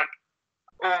 so you're like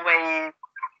always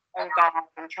on guard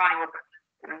and trying all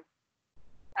the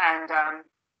and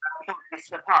can't really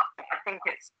slip up. I think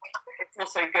it's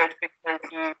also good because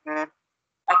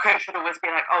our coach would always be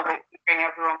like, oh, we bring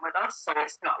everyone with us, so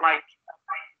it's not like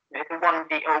the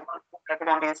 1B or the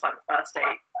 1B is like the first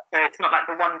eight, so it's not like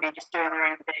the 1B just doing their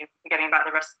own thing, forgetting about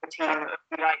the rest of the team. It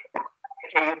would be like,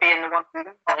 okay, you'll be in the 1B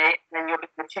one day, and then you'll be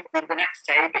in the 2B the next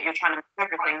day, but you're trying to do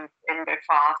everything and go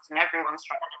fast, and everyone's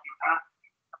trying to do that.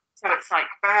 So it's like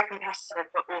very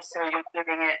competitive, but also you're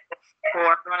doing it for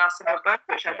everyone else in your boat,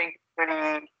 which I think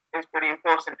is really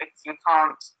important, because you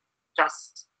can't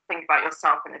just think about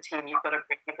yourself and the team. You've got to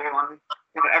bring everyone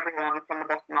from the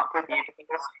bottom up with you,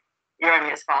 because you're only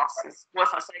as fast as,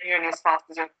 what's that saying? You're only as fast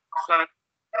as your slow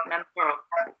member or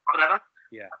whatever.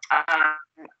 Yeah.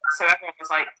 So everyone was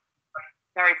like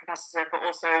very competitive, but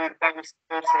also very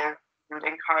supportive and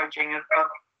encouraging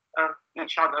of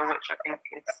each other, which I think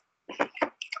is.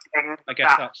 I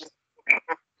guess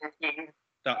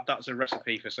that's a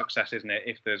recipe for success, isn't it?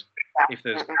 If there's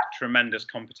tremendous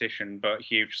competition but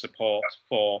huge support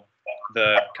for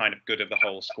the kind of good of the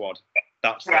whole squad,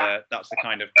 that's the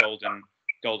kind of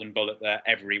golden bullet that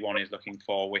everyone is looking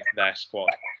for with their squad.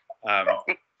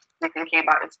 Thinking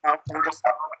about yourself, and just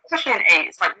especially in eight,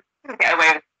 it's like you can get away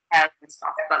with pairs and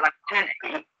stuff, but like in an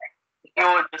eight, if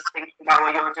you're just thinking about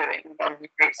what you're doing, then the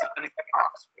race is going to go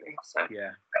past, really. So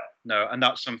yeah, no, and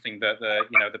that's something that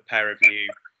the pair of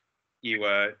you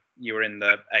were in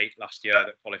the 8 last year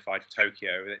that qualified for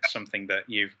Tokyo. It's something that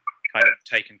you've kind of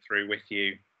taken through with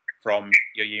you from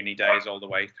your uni days all the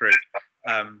way through.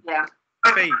 Yeah.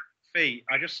 Fee,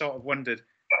 I just sort of wondered,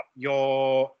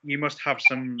 you must have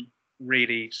some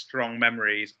really strong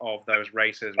memories of those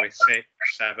races with 6,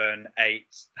 7, 8,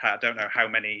 I don't know how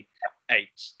many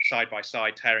 8s side by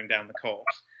side tearing down the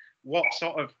course. What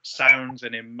sort of sounds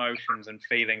and emotions and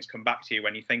feelings come back to you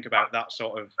when you think about that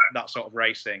sort of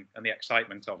racing and the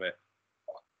excitement of it?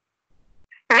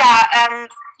 Yeah,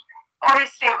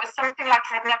 honestly, it was something like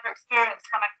I'd never experienced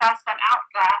when I first went out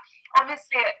there.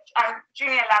 Obviously, at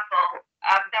junior level,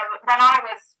 when I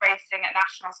was racing at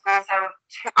national schools,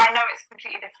 I know it's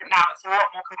completely different now, it's a lot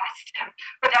more competitive,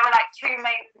 but there were like 2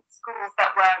 main schools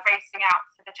that were racing out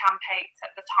for the Champ 8s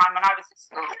at the time when I was at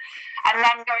school. And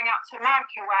then going out to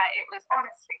America, where it was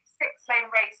honestly 6-lane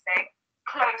racing,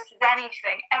 close as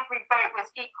anything. Every boat was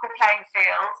equal playing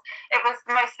field. It was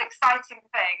the most exciting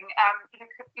thing.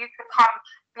 You could come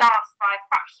last by a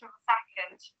fraction of a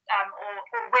second, or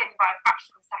win by a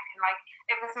fraction of a second. Like,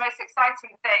 it was the most most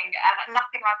exciting thing, and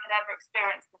nothing I had ever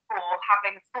experienced before,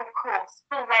 having full course,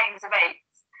 full lanes of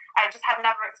 8s. I just had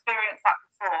never experienced that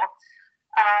before.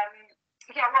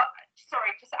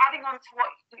 Just adding on to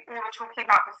what we were talking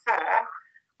about before,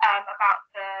 about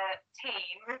the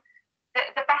team,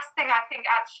 the best thing I think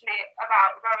actually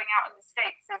about rowing out in the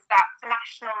States is that for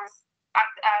nationals,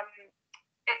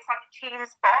 it's like a team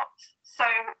spot. So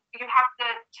you have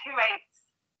the 2 8s,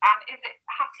 and is it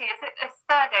Hattie? Is it a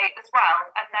third 8 as well,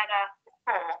 and then a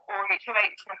 4, or 2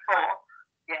 8s and a 4?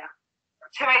 Yeah,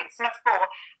 2 8s and a 4.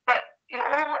 But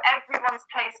everyone's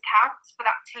place counts for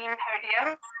that team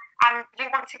podium, and you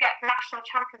want to get national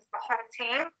champions for the whole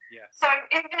team. Yeah. So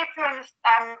even if you're in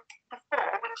the 4,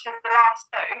 which is the last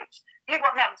boat, you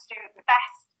want them to do the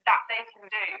best that they can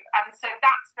do, and so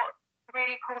that's what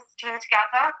really pulls the team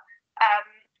together.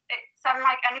 It's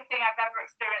unlike anything I've ever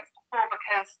experienced before,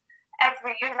 because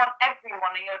you want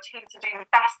everyone in your team to do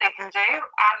the best they can do,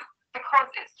 and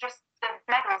because it's just the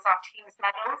medals are teams'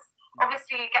 medals.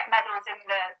 Obviously, you get medals in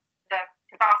the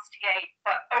varsity 8,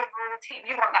 but overall team,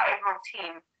 you want that overall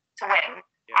team to win,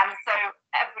 and so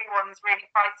everyone's really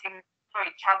fighting for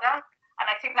each other, and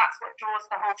I think that's what draws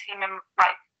the whole team in,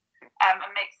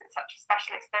 and makes it such a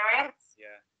special experience.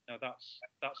 Yeah, no, that's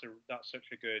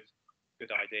such a good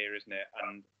idea, isn't it?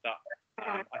 And that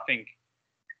I think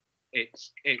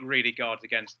it really guards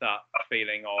against that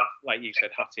feeling of, like you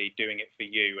said, Hattie, doing it for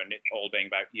you and it all being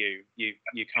about you.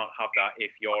 You can't have that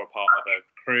if you're a part of a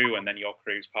crew and then your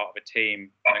crew's part of a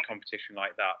team in a competition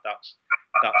like that. That's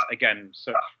again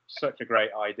such a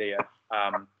great idea.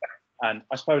 And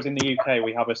I suppose in the UK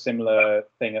we have a similar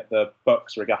thing at the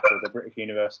BUCS Regatta, the British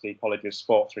University Colleges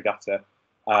Sports Regatta,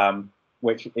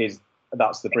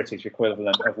 that's the British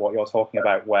equivalent of what you're talking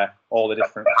about, where all the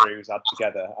different crews add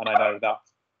together. And I know that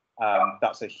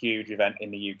that's a huge event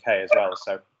in the UK as well.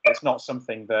 So it's not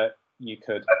something that you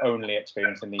could only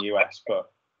experience in the US,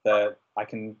 but I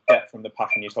can get from the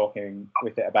passion you're talking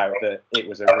with it about that it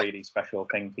was a really special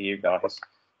thing for you guys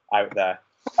out there.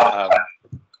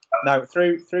 Now,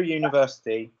 through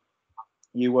university,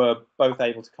 you were both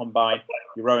able to combine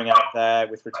your rowing out there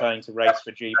with returning to race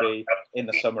for GB in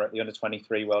the summer at the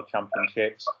Under-23 World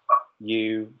Championships.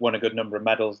 You won a good number of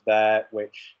medals there,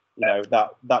 which,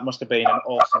 that must have been an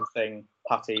awesome thing,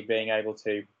 Hattie, being able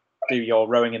to do your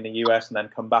rowing in the US and then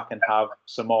come back and have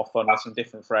some more fun with some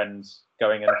different friends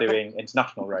going and doing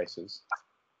international races.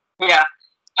 Yeah.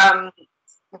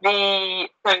 The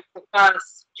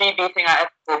first GB thing I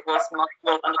ever did was my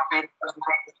World Under-23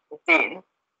 2015.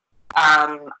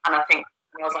 And I think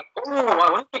I was like, oh,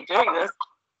 I want to keep doing this.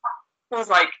 It was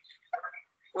like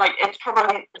it's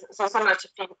probably so similar to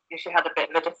Phoebe. She had a bit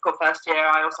of a difficult first year.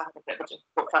 I also had a bit of a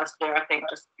difficult first year. I think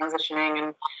just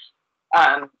transitioning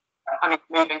and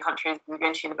moving countries and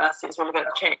going to university is all a bit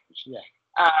of a change. Yeah.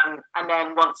 And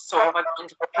then once sort of I got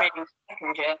into the training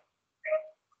second year,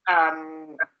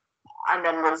 and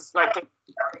then was doing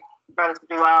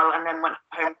relatively well, and then went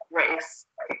home to race.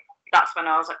 That's when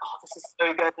I was like, oh, this is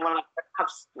so good. I want to have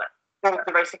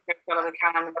the racing as well as I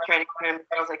can, and the training home as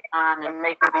well as I can, and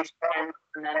make all these friends,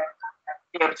 and then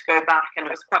be able to go back. And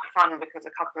it was quite fun because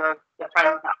a couple of the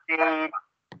friends that I made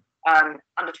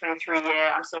under-23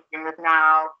 year I'm still doing with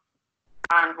now,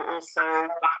 and were also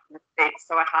back in the States.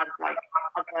 So I had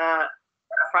other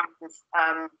friends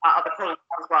at other colleges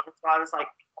as well. So I was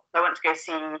I went to go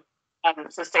see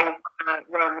stay with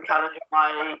Rowan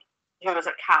McCullough, who was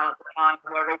at Cal at the time,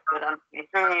 who I raced with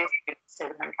under-23s, stayed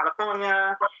with him in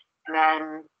California, and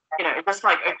then it just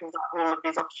opens up all of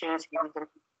these opportunities and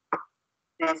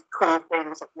these cool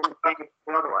things that you wouldn't be able to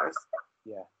do otherwise.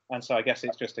 Yeah, and so I guess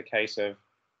it's just a case of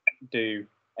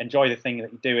enjoy the thing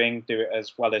that you're doing, do it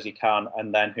as well as you can,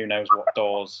 and then who knows what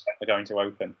doors are going to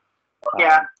open.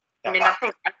 Yeah, I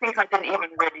think I didn't even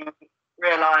really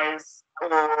realise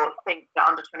or think that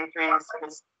under-23s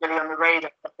was really on the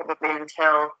radar probably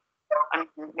until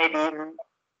maybe even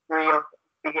 3 or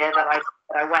 4 years that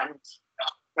I went.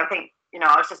 I think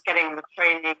I was just getting the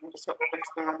training and just sort of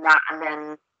focusing on that, and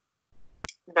then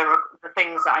the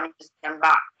things that I needed to send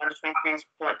back under-23s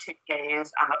for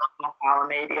 2Ks and a half hour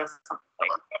maybe or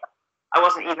something. I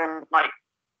wasn't even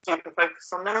super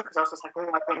focused on them because I was just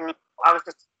I was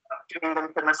just doing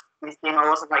them for my team. I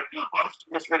wasn't I have to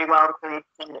do this really well because I need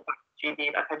to send it back to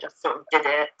GB. I just sort of did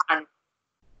it and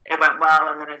it went well,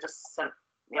 and then it just sent,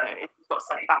 it got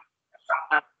sent back.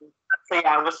 So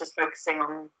yeah, I was just focusing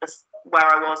on just where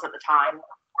I was at the time,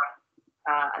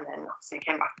 and then obviously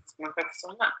came back and focused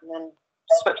on that, and then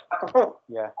switched back and forth.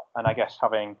 Yeah, and I guess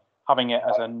having it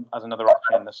as another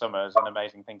option in the summer is an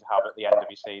amazing thing to have at the end of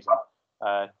your season.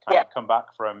 Of come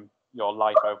back from your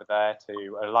life over there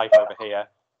to a life over here,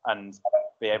 and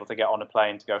be able to get on a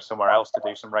plane to go somewhere else to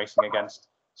do some racing against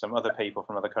some other people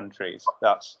from other countries.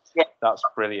 That's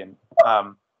brilliant.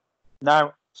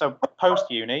 Now, so post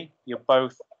uni, you're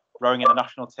both rowing in the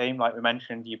national team, like we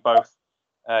mentioned. You both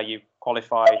you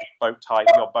qualified boat type,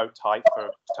 your boat type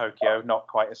for Tokyo. Not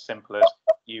quite as simple as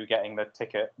you getting the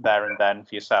ticket there and then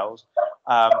for yourselves,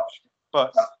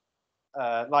 but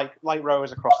like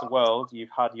rowers across the world, you've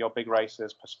had your big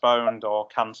races postponed or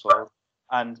cancelled.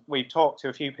 And we've talked to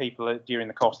a few people during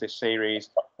the course of this series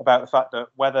about the fact that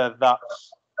whether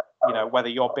that's, whether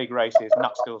your big race is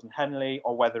Natskills and Henley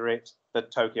or whether it's the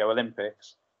Tokyo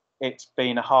Olympics, it's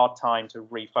been a hard time to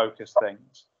refocus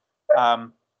things.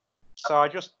 So I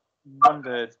just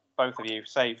wondered, both of you,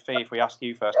 say, Fee, if we ask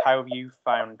you first, how have you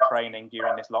found training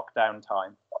during this lockdown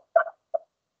time?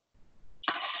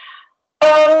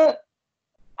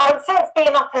 I would say it's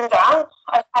been up and down.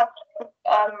 I've had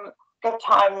good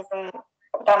times and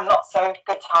then not so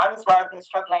good times where I've been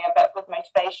struggling a bit with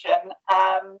motivation.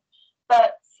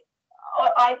 But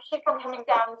I keep on coming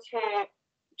down to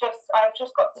I've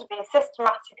just got to be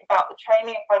systematic about the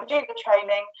training. If I do the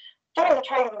training, doing the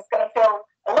training is going to feel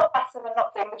a lot better than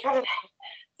not doing the training.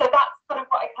 So that's kind of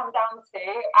what I come down to.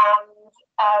 And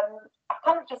I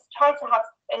kind of just try to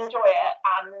enjoy it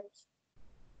and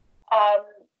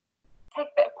take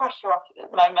a bit of pressure off at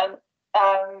the moment,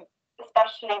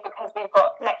 especially because we've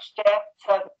got next year,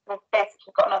 so we've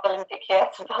basically got another Olympic year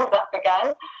to build up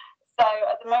again. So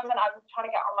at the moment, I'm trying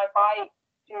to get on my bike,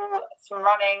 do some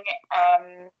running,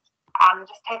 and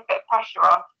just take a bit of pressure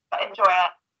off, but enjoy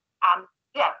it, and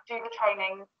do the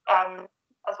training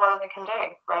as well as I can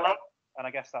do, really. And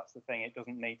I guess that's the thing, it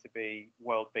doesn't need to be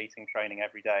world-beating training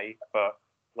every day, but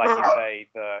like you say,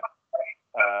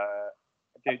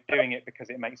 doing it because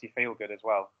it makes you feel good as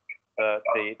well. The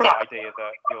idea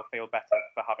that you'll feel better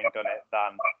for having done it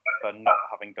than for not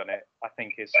having done it, I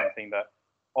think is something that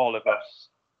all of us,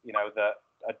 that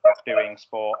are doing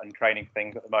sport and training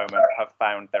things at the moment have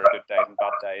found there are good days and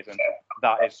bad days, and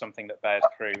that is something that bears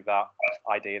true, that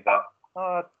idea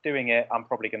that doing it, I'm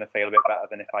probably going to feel a bit better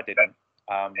than if I didn't.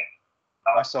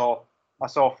 I saw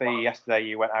Fee yesterday,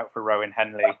 you went out for a row in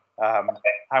Henley.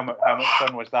 How much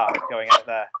fun was that, going out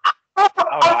there?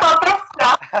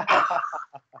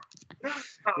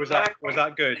 Was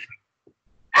that good?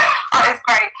 That was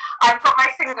great. I've got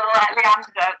my single at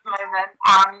Leander at the moment,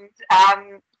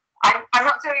 and I'm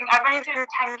only doing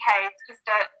 10K, just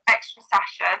an extra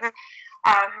session,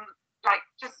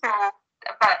 just small,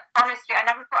 but honestly, I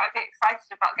never thought I'd be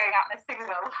excited about going out in a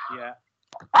single. Yeah.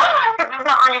 It's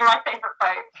not really my favourite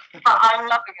boat, but I'm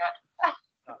loving it.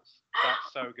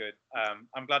 That's so good.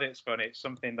 I'm glad it's fun. It's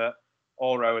something that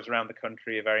all rowers around the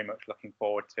country are very much looking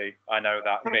forward to. I know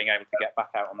that, being able to get back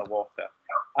out on the water.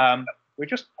 We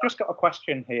just got a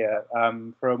question here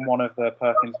from one of the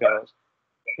Perkins girls,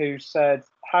 who said,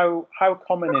 how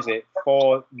common is it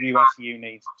for US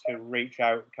unis to reach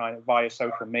out kind of via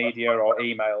social media or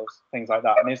emails, things like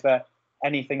that? And is there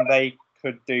anything they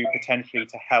could do potentially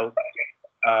to help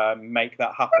make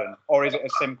that happen? Or is it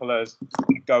as simple as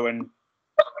go and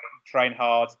train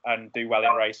hard and do well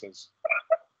in races?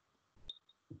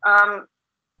 We've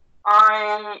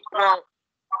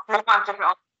had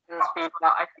different answers for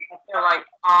that. I feel like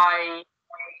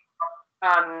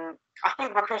I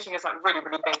think recruiting is really,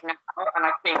 really big now, and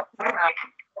I think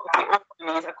all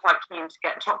companies are quite keen to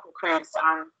get top recruits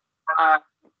and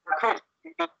recruit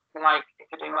people, like if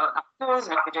you're doing well at nationals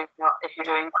and if you're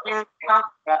doing junior stuff.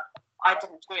 But I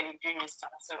didn't do any junior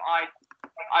stuff, so I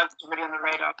was really on the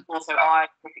radar. Also, I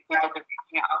typically did the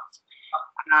reaching out,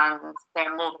 and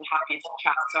they're more than happy to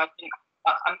chat. So I think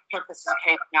I'm sure this is the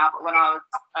case now, but when I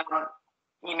was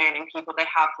emailing people, they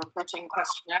have recruiting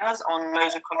questionnaires on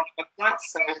loads of college websites.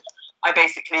 So I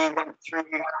basically went through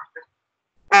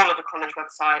all of the college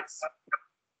websites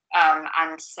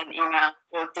and sent email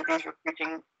or did these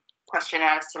recruiting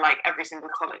questionnaires to every single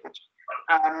college.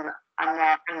 And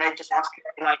they just ask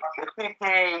you your food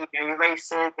pay, your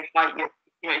races,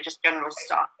 just general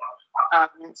stuff.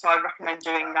 So I recommend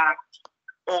doing that,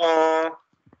 or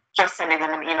just sending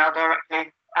them an email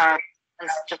directly. And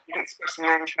just expressing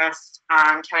your interest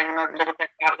and telling them a little bit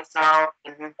about yourself.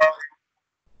 And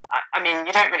I mean,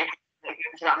 you don't really have to go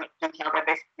into that much detail. They're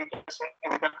basically just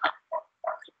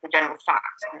the general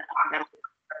facts, and then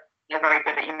they're very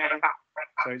good at emailing back.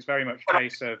 So it's very much a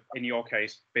case of, in your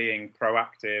case, being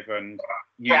proactive and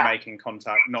you making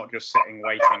contact, not just sitting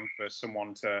waiting for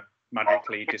someone to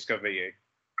magically discover you.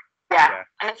 Yeah.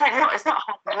 And it's not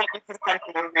hard. You can send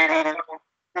them a really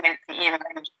lengthy email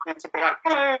and just need to be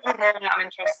hello, I'm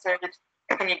interested.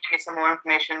 Can you give me some more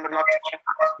information? Would love to check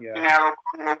out email or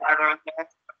whatever. And they're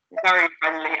very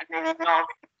friendly and they love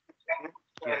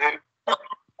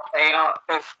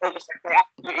they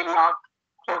absolutely love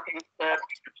talking to the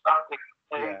staff.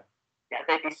 So, yeah,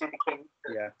 they'd be super keen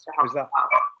to help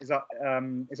is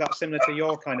that similar to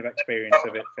your kind of experience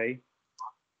of it, Fee?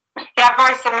 Yeah,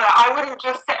 very similar. I wouldn't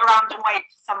just sit around and wait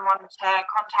for someone to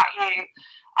contact you.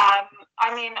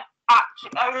 I mean,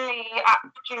 only at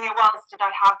Junior Wells did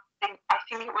I have, I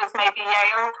think it was maybe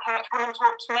Yale come and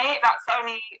talk to me. That's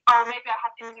only, maybe I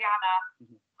had Indiana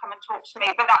come and talk to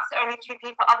me, but that's the only 2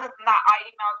 people. Other than that, I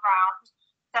emailed around,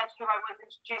 said who I was,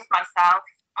 introduced myself.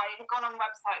 I had gone on the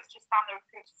website, it's just found the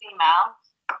recruiter's email.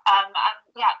 And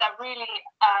yeah, they're really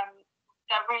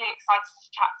excited to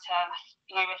chat to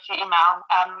you if you email.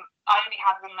 I only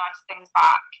had really nice things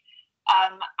back.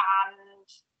 And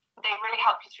they really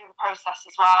help you through the process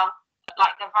as well.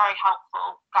 Like, they're very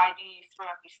helpful, guiding you through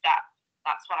every step.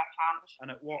 That's what I found. And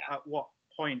at what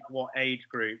point, what age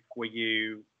group were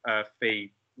you,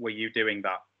 Fee, were you doing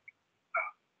that?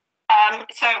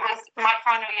 So it was my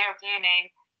final year of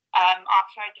uni.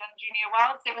 After I'd done Junior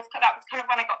Wells, that was kind of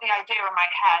when I got the idea in my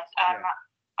head.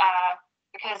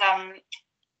 Because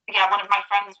one of my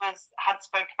friends had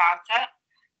spoke about it,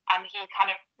 and he kind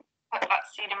of put that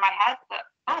seed in my head that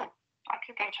I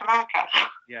could go to America.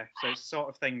 Yeah, so it's the sort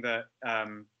of thing that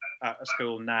at a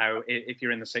school now, if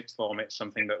you're in the 6th form, it's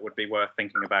something that would be worth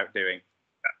thinking about doing.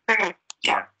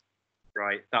 Yeah,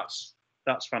 right. That's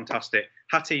fantastic.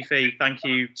 Hattie, Fee, thank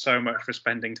you so much for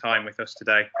spending time with us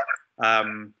today.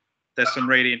 There's some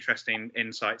really interesting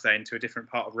insights there into a different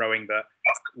part of rowing that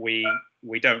we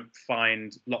don't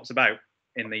find lots about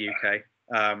in the UK.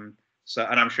 And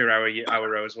I'm sure our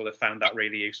rowers will have found that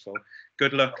really useful.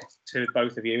 Good luck to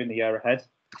both of you in the year ahead.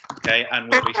 Okay, and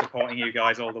we'll be supporting you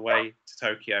guys all the way to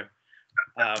Tokyo.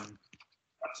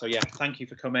 So yeah, thank you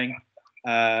for coming.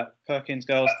 Perkins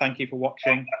girls, thank you for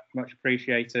watching. Much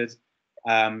appreciated.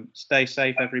 Stay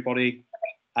safe, everybody,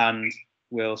 and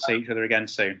we'll see each other again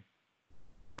soon.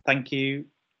 Thank you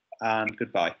and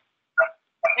goodbye.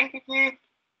 Thank you.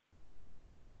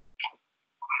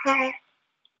 Bye.